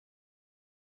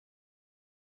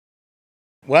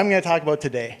What I'm going to talk about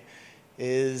today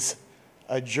is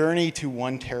a journey to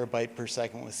 1 terabyte per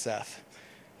second with Ceph.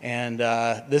 And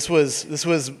this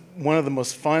was one of the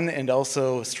most fun and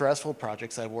also stressful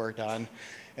projects I've worked on.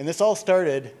 And this all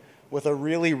started with a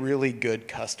really, really good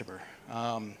customer.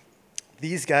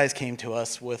 These guys came to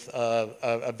us with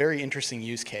a very interesting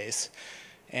use case.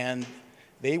 And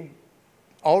they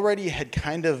already had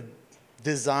kind of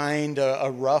designed a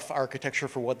rough architecture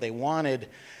for what they wanted,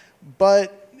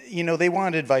 but they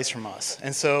wanted advice from us.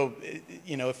 And so,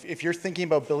 if you're thinking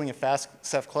about building a fast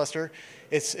Ceph cluster,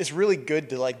 it's really good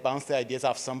to like bounce the ideas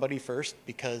off somebody first,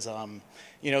 because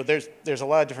there's a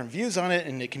lot of different views on it,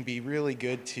 and it can be really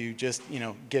good to just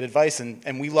get advice.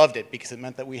 And we loved it because it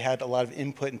meant that we had a lot of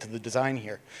input into the design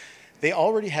here. They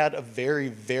already had a very,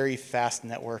 very fast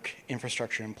network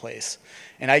infrastructure in place,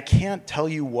 and I can't tell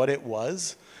you what it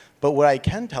was. But what I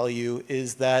can tell you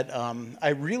is that I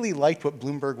really liked what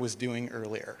Bloomberg was doing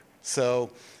earlier.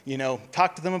 So,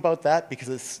 talk to them about that,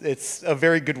 because it's a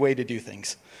very good way to do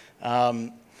things.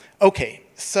 Okay,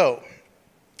 so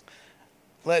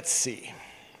let's see.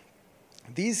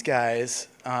 These guys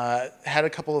had a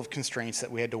couple of constraints that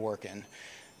we had to work in.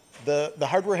 The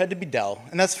hardware had to be Dell,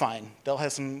 and that's fine. Dell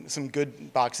has some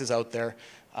good boxes out there.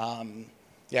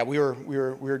 Yeah, we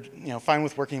were fine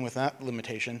with working with that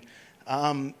limitation.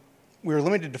 We were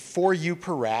limited to 4U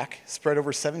per rack, spread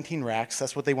over 17 racks.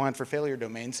 That's what they wanted for failure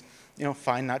domains.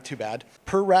 Fine, not too bad.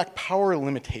 Per rack power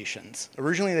limitations.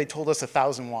 Originally, they told us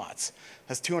 1,000 watts.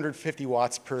 That's 250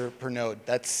 watts per node.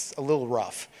 That's a little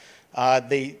rough.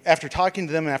 After talking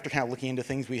to them and after kind of looking into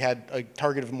things, we had a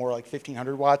target of more like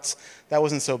 1,500 watts. That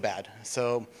wasn't so bad.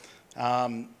 So,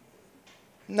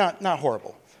 not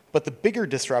horrible. But the bigger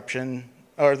disruption,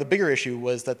 or the bigger issue,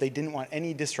 was that they didn't want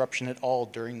any disruption at all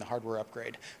during the hardware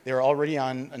upgrade. They were already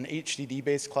on an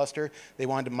HDD-based cluster. They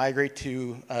wanted to migrate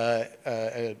to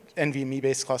an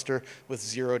NVMe-based cluster with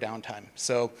 0 downtime.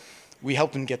 So we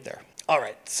helped them get there. All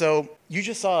right, so you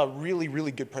just saw a really,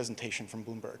 really good presentation from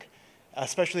Bloomberg,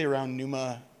 especially around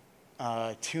NUMA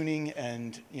tuning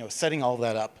and setting all of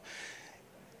that up.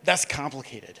 That's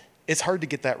complicated. It's hard to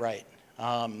get that right.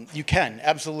 You can,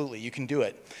 absolutely, you can do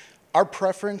it. Our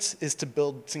preference is to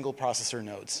build single processor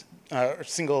nodes, or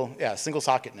single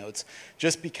socket nodes,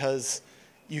 just because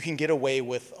you can get away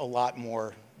with a lot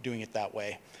more doing it that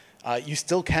way. You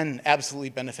still can absolutely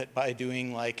benefit by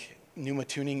doing like NUMA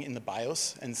tuning in the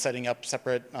BIOS and setting up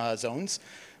separate zones,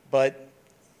 but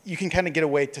you can kind of get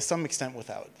away to some extent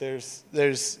without.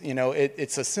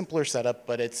 It's a simpler setup,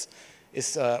 but it's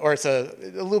a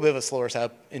little bit of a slower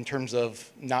setup in terms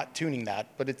of not tuning that,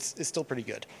 but it's still pretty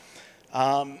good.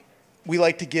 We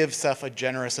like to give Ceph a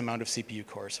generous amount of CPU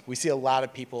cores. We see a lot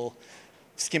of people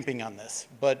skimping on this,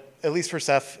 but at least for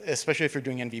Ceph, especially if you're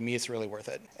doing NVMe, it's really worth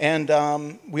it. And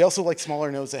we also like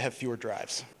smaller nodes that have fewer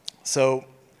drives. So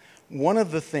one of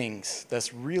the things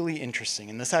that's really interesting,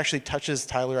 and this actually touches,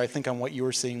 Tyler, I think on what you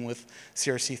were seeing with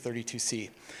CRC32C,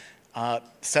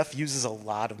 Ceph uses a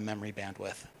lot of memory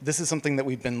bandwidth. This is something that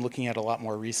we've been looking at a lot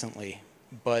more recently,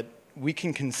 but we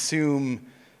can consume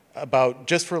about,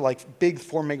 just for like big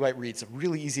 4 megabyte reads, a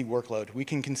really easy workload, we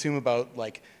can consume about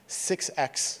like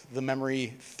 6x the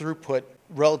memory throughput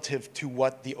relative to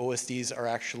what the OSDs are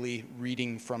actually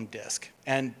reading from disk.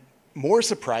 And more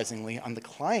surprisingly, on the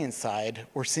client side,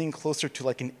 we're seeing closer to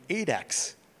like an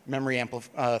 8x memory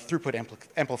throughput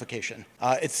amplification.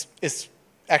 It's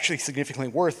actually significantly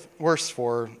worse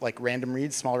for like random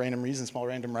reads, small random reads and small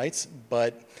random writes,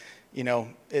 but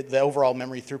the overall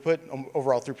memory throughput,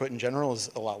 overall throughput in general is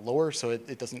a lot lower, so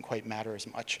it doesn't quite matter as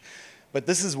much. But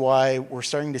this is why we're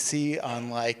starting to see on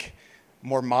like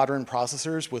more modern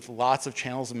processors with lots of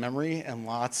channels of memory and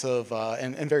lots of,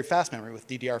 and very fast memory with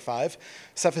DDR5,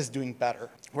 Ceph is doing better.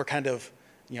 We're kind of,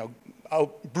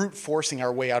 brute forcing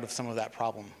our way out of some of that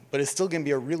problem. But it's still going to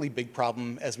be a really big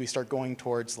problem as we start going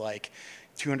towards like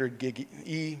 200 gig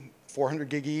E, 400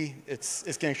 gig E,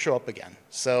 it's going to show up again.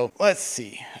 So let's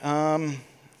see.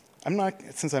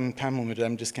 Since I'm time limited,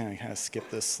 I'm just going to kind of skip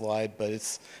this slide, but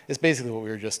it's basically what we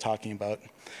were just talking about.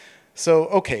 So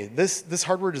okay, this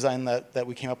hardware design that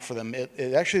we came up for them,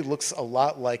 it actually looks a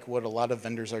lot like what a lot of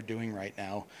vendors are doing right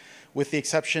now, with the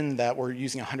exception that we're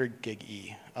using 100 gig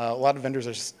E. A lot of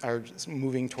vendors are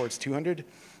moving towards 200,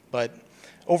 but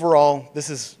overall, this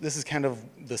is kind of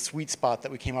the sweet spot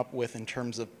that we came up with in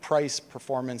terms of price,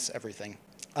 performance, everything.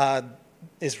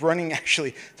 Is running,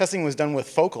 actually, testing was done with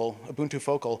Focal, Ubuntu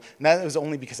Focal, and that was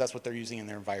only because that's what they're using in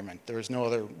their environment. There was no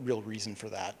other real reason for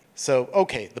that. So,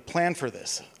 okay, the plan for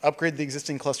this: upgrade the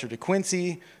existing cluster to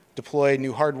Quincy, deploy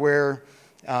new hardware,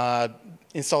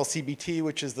 install CBT,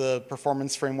 which is the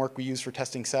performance framework we use for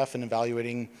testing Ceph and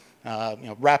evaluating,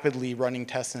 rapidly running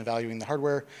tests and evaluating the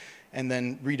hardware, and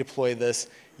then redeploy this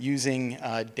using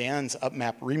Dan's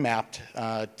upmap remapped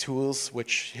tools,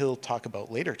 which he'll talk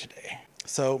about later today.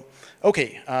 So,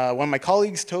 okay, one of my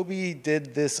colleagues, Toby,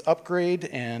 did this upgrade,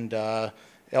 and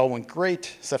it all went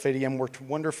great. Ceph ADM worked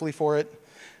wonderfully for it.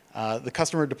 The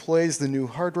customer deploys the new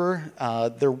hardware.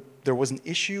 There was an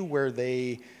issue where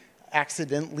they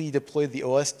accidentally deployed the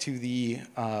OS to the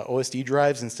OSD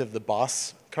drives instead of the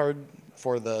BOS card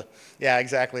for the, yeah,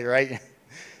 exactly, right?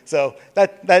 So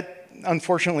that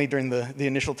unfortunately during the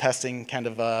initial testing kind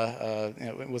of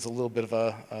it was a little bit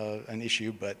of an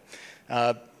issue, but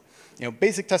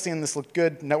basic testing on this looked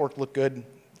good, network looked good,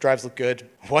 drives looked good.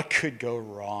 What could go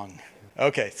wrong?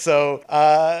 Okay, so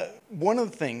one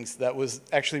of the things that was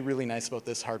actually really nice about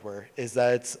this hardware is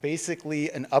that it's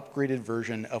basically an upgraded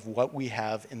version of what we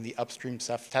have in the upstream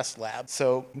Ceph test lab.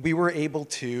 So we were able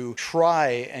to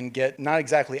try and get not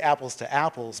exactly apples to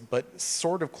apples, but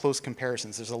sort of close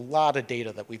comparisons. There's a lot of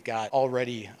data that we've got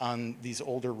already on these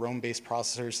older Rome-based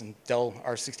processors and Dell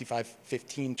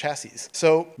R6515 chassis.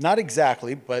 So not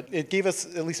exactly, but it gave us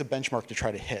at least a benchmark to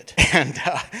try to hit. And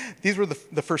these were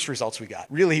the first results we got.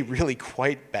 Really, really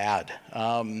quite bad.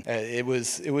 It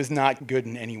was not good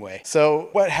in any way. So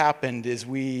what happened is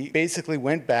we basically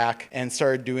went back and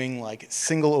started doing like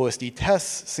single OSD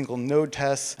tests, single node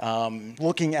tests,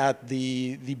 looking at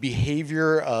the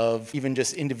behavior of even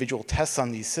just individual tests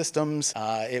on these systems.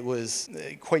 It was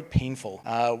quite painful.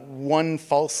 One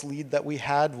false lead that we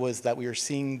had was that we were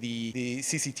seeing the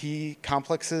CCT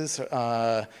complexes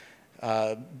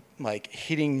like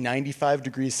hitting 95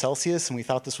 degrees Celsius, and we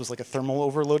thought this was like a thermal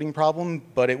overloading problem,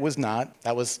 but it was not.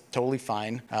 That was totally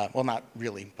fine. Well, not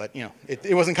really, but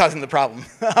it wasn't causing the problem.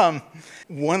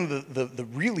 One of the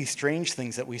really strange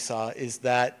things that we saw is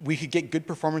that we could get good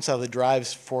performance out of the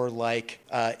drives for like,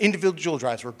 individual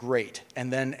drives were great,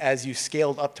 and then as you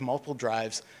scaled up to multiple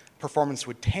drives, performance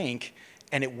would tank,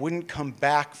 and it wouldn't come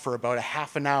back for about a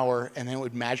half an hour, and then it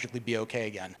would magically be okay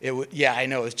again. Yeah, I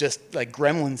know, it's just like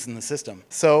gremlins in the system.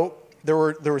 So there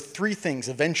were three things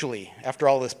eventually, after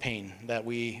all this pain, that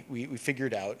we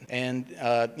figured out. And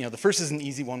the first is an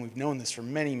easy one. We've known this for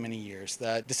many, many years,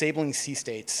 that disabling C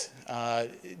states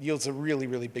yields a really,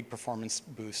 really big performance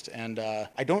boost. And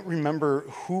I don't remember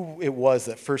who it was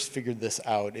that first figured this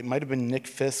out. It might have been Nick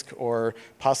Fisk or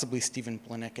possibly Stephen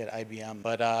Plinick at IBM.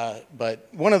 But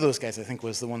one of those guys, I think,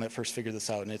 was the one that first figured this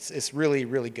out. And it's really,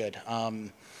 really good.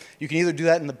 You can either do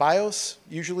that in the BIOS,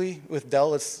 usually. With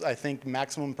Dell, it's, I think,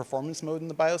 maximum performance mode in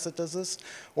the BIOS that does this.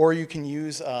 Or you can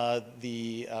use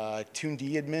the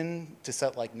TuneD admin to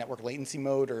set like network latency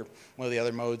mode or one of the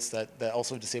other modes that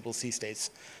also disable C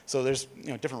states. So there's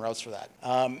different routes for that.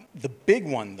 The big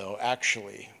one, though,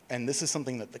 actually, and this is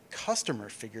something that the customer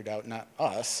figured out, not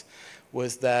us,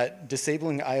 was that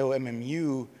disabling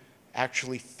IOMMU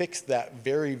actually fixed that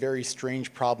very, very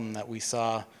strange problem that we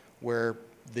saw where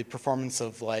the performance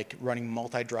of like running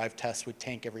multi-drive tests would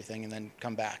tank everything and then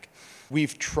come back.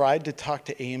 We've tried to talk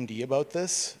to AMD about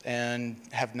this and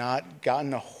have not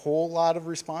gotten a whole lot of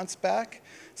response back.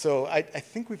 So I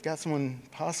think we've got someone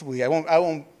possibly, I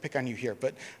won't pick on you here,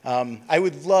 but I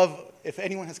would love, if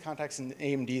anyone has contacts in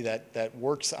AMD that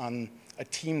works on a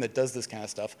team that does this kind of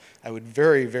stuff, I would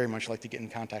very, very much like to get in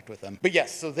contact with them. But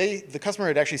yes, so the customer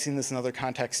had actually seen this in other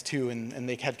contexts too, and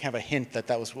they had kind of a hint that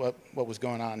that was what was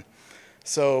going on.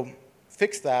 So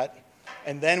fix that,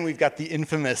 and then we've got the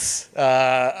infamous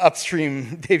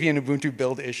upstream Debian Ubuntu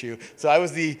build issue. So I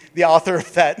was the author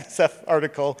of that Ceph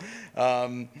article.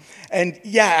 And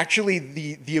yeah, actually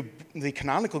the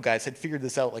Canonical guys had figured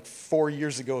this out like 4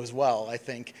 years ago as well, I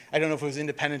think. I don't know if it was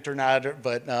independent or not,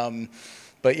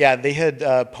 but yeah, they had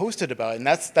posted about it, and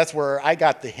that's where I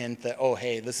got the hint that, oh,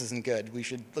 hey, this isn't good. We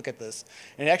should look at this.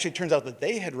 And it actually turns out that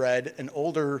they had read an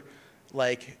older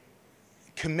like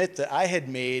commit that I had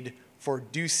made for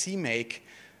do CMake,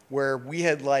 where we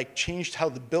had like changed how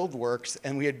the build works,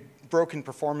 and we had broken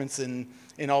performance in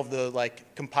all of the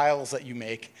like compiles that you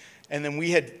make. And then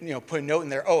we had put a note in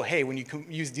there, oh, hey, when you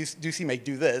use do CMake,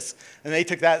 do this. And they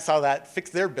took that, saw that,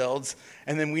 fixed their builds,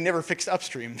 and then we never fixed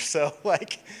upstream. So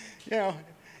like,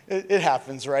 it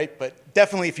happens, right? But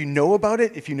definitely if you know about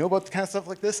it, if you know about the kind of stuff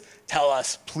like this, tell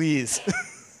us, please.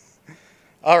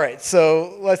 All right,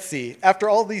 so let's see. After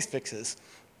all these fixes,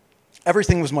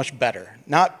 everything was much better.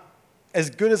 Not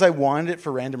as good as I wanted it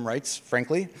for random writes,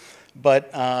 frankly, but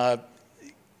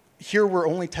here we're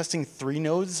only testing 3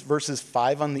 nodes versus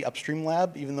 5 on the upstream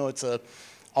lab, even though it's a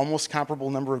almost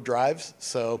comparable number of drives.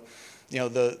 So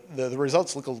the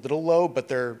results look a little low, but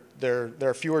they're there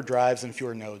are fewer drives and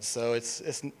fewer nodes, so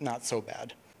it's not so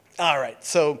bad. All right,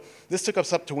 so this took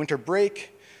us up to winter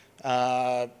break.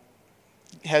 Had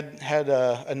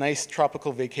a nice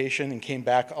tropical vacation and came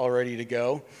back all ready to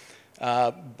go.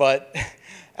 But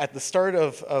at the start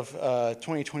of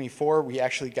 2024, we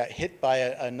actually got hit by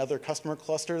another customer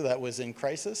cluster that was in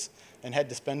crisis and had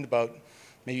to spend about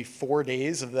maybe 4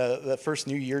 days of the first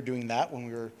new year doing that when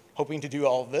we were hoping to do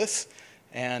all of this.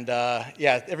 And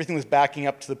yeah, everything was backing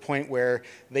up to the point where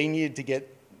they needed to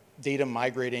get data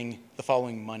migrating the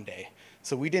following Monday.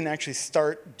 So we didn't actually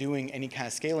start doing any kind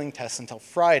of scaling tests until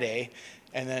Friday,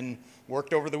 and then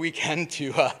worked over the weekend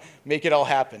to make it all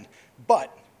happen.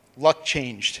 But luck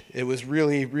changed. It was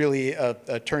really, really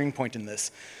a turning point in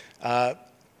this.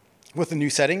 With the new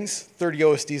settings, 30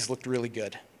 OSDs looked really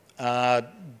good.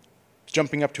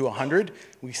 Jumping up to 100,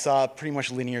 we saw pretty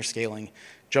much linear scaling.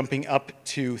 Jumping up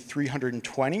to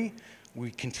 320,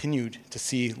 we continued to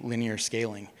see linear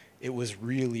scaling. It was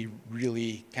really,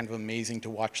 really kind of amazing to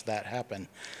watch that happen.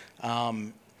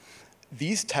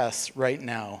 These tests right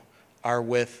now are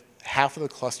with half of the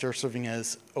cluster serving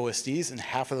as OSDs and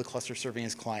half of the cluster serving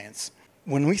as clients.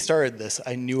 When we started this,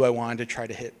 I knew I wanted to try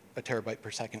to hit a terabyte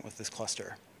per second with this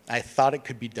cluster. I thought it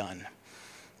could be done.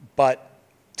 But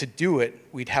to do it,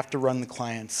 we'd have to run the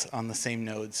clients on the same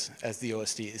nodes as the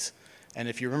OSDs. And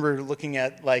if you remember looking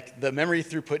at like the memory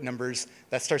throughput numbers,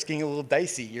 that starts getting a little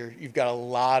dicey. You've got a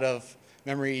lot of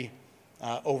memory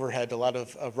overhead, a lot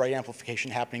of write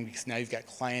amplification happening because now you've got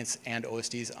clients and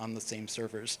OSDs on the same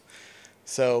servers.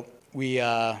 So we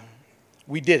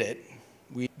did it.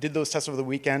 We did those tests over the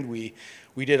weekend. We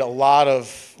did a lot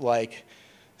of like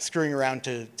screwing around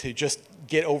to just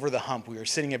get over the hump. We were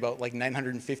sitting about like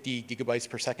 950 gigabytes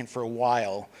per second for a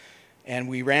while. And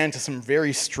we ran into some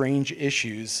very strange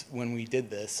issues when we did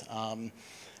this.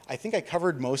 I think I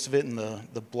covered most of it in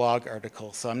the blog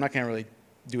article, so I'm not going to really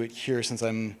do it here since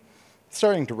I'm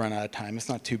starting to run out of time. It's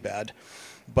not too bad.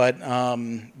 But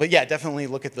yeah, definitely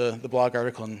look at the blog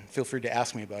article and feel free to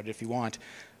ask me about it if you want.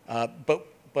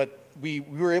 But we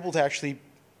were able to actually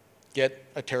get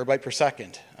a terabyte per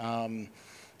second,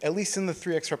 at least in the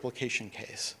 3x replication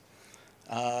case.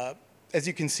 As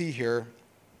you can see here,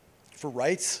 for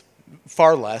writes,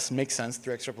 far less, makes sense.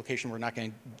 3x replication, we're not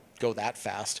going to go that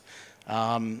fast.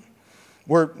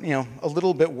 We're a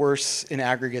little bit worse in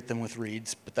aggregate than with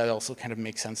reads, but that also kind of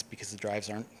makes sense because the drives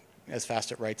aren't as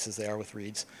fast at writes as they are with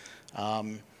reads.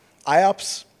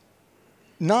 IOPS,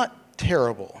 not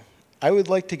terrible. I would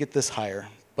like to get this higher,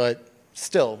 but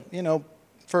still,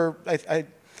 I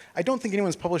don't think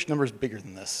anyone's published numbers bigger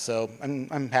than this, so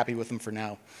I'm happy with them for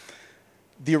now.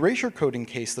 The erasure coding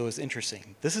case, though, is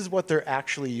interesting. This is what they're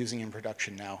actually using in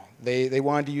production now. They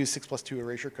wanted to use 6+2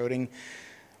 erasure coding.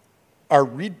 Our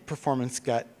read performance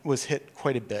was hit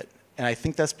quite a bit, and I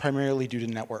think that's primarily due to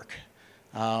network.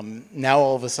 Now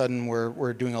all of a sudden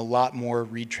we're doing a lot more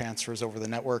read transfers over the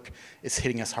network. It's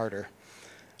hitting us harder.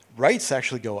 Writes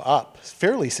actually go up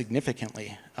fairly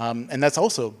significantly, and that's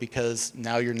also because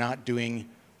now you're not doing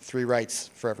 3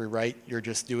 writes for every write. You're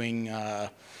just doing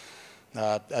a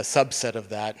subset of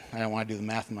that. I don't want to do the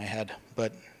math in my head,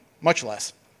 but much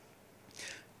less.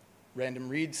 Random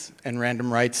reads and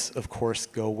random writes, of course,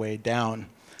 go way down.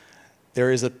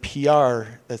 There is a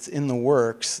PR that's in the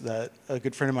works that a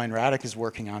good friend of mine, Radek, is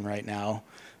working on right now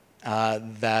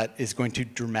that is going to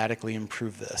dramatically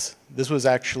improve this. This was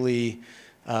actually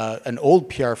an old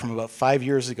PR from about 5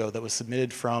 years ago that was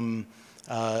submitted from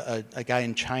a guy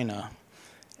in China.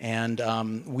 And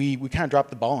we kind of dropped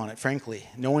the ball on it, frankly.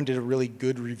 No one did a really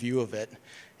good review of it.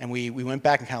 And we went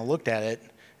back and kind of looked at it.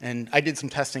 And I did some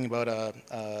testing about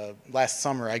last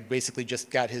summer. I basically just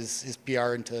got his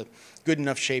PR into good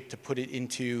enough shape to put it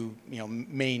into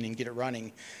main and get it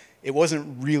running. It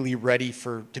wasn't really ready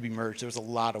to be merged. There was a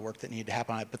lot of work that needed to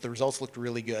happen on it, but the results looked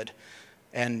really good.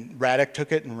 And Radek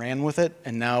took it and ran with it,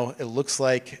 and now it looks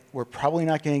like we're probably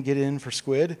not going to get it in for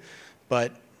Squid,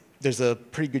 but there's a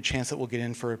pretty good chance that we'll get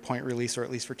in for a point release or at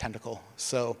least for Tentacle.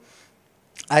 So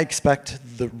I expect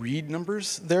the read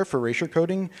numbers there for erasure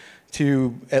coding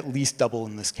to at least double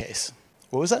in this case.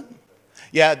 What was that?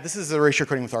 Yeah, this is erasure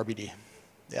coding with RBD.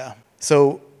 Yeah.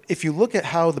 So if you look at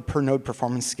how the per node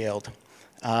performance scaled,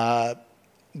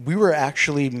 we were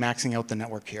actually maxing out the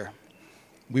network here.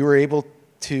 We were able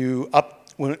to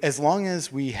as long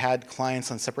as we had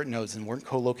clients on separate nodes and weren't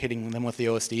co-locating them with the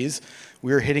OSDs,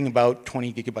 we were hitting about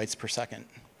 20 gigabytes per second.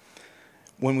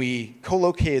 When we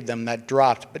co-located them, that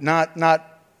dropped, but not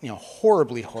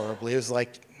horribly. It was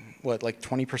like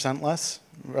 20% less,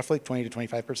 roughly 20 to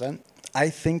 25%. I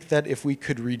think that if we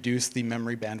could reduce the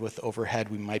memory bandwidth overhead,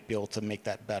 we might be able to make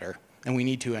that better, and we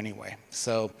need to anyway.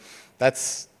 So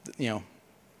that's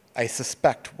I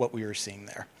suspect what we were seeing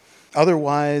there.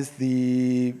 Otherwise,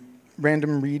 the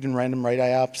random read and random write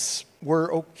IOPS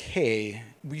were okay.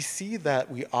 We see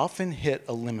that we often hit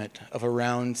a limit of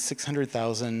around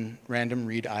 600,000 random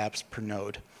read IOPS per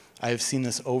node. I have seen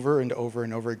this over and over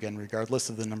and over again, regardless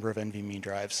of the number of NVMe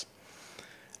drives.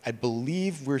 I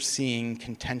believe we're seeing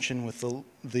contention with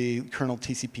the kernel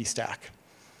TCP stack.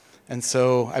 And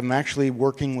so I'm actually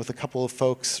working with a couple of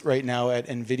folks right now at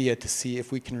NVIDIA to see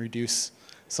if we can reduce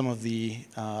some of the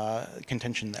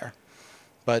contention there.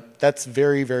 But that's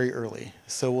very, very early.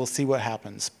 So we'll see what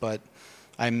happens. But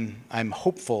I'm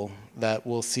hopeful that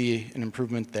we'll see an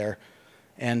improvement there.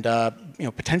 And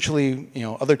potentially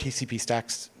other TCP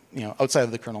stacks outside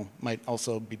of the kernel might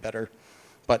also be better.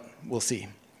 But we'll see.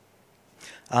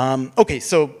 Okay,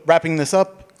 so wrapping this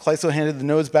up, Clyso handed the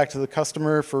nodes back to the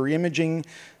customer for reimaging.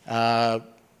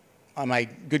 My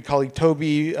good colleague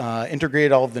Toby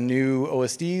integrated all of the new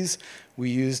OSDs. We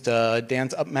used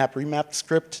Dan's upmap remap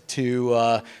script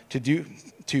to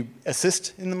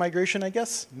assist in the migration, I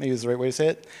guess. Maybe is the right way to say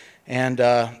it. And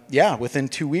yeah, within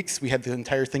 2 weeks, we had the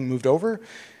entire thing moved over.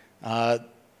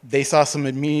 They saw some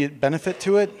immediate benefit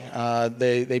to it.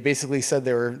 They basically said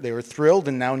they were thrilled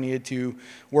and now needed to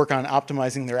work on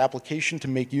optimizing their application to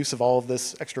make use of all of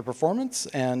this extra performance.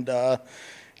 And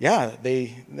yeah,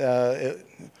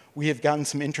 we have gotten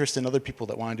some interest in other people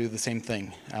that want to do the same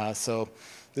thing. So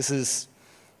this is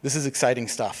exciting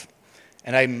stuff.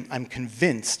 And I'm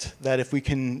convinced that if we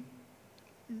can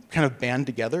kind of band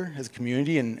together as a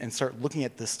community and start looking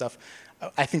at this stuff,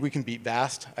 I think we can beat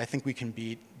VAST. I think we can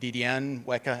beat DDN,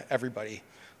 Weka, everybody.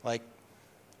 Like,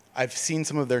 I've seen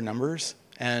some of their numbers,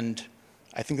 and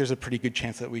I think there's a pretty good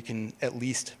chance that we can at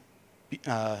least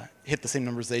hit the same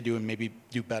numbers they do and maybe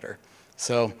do better.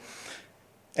 So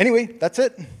anyway, that's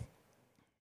it.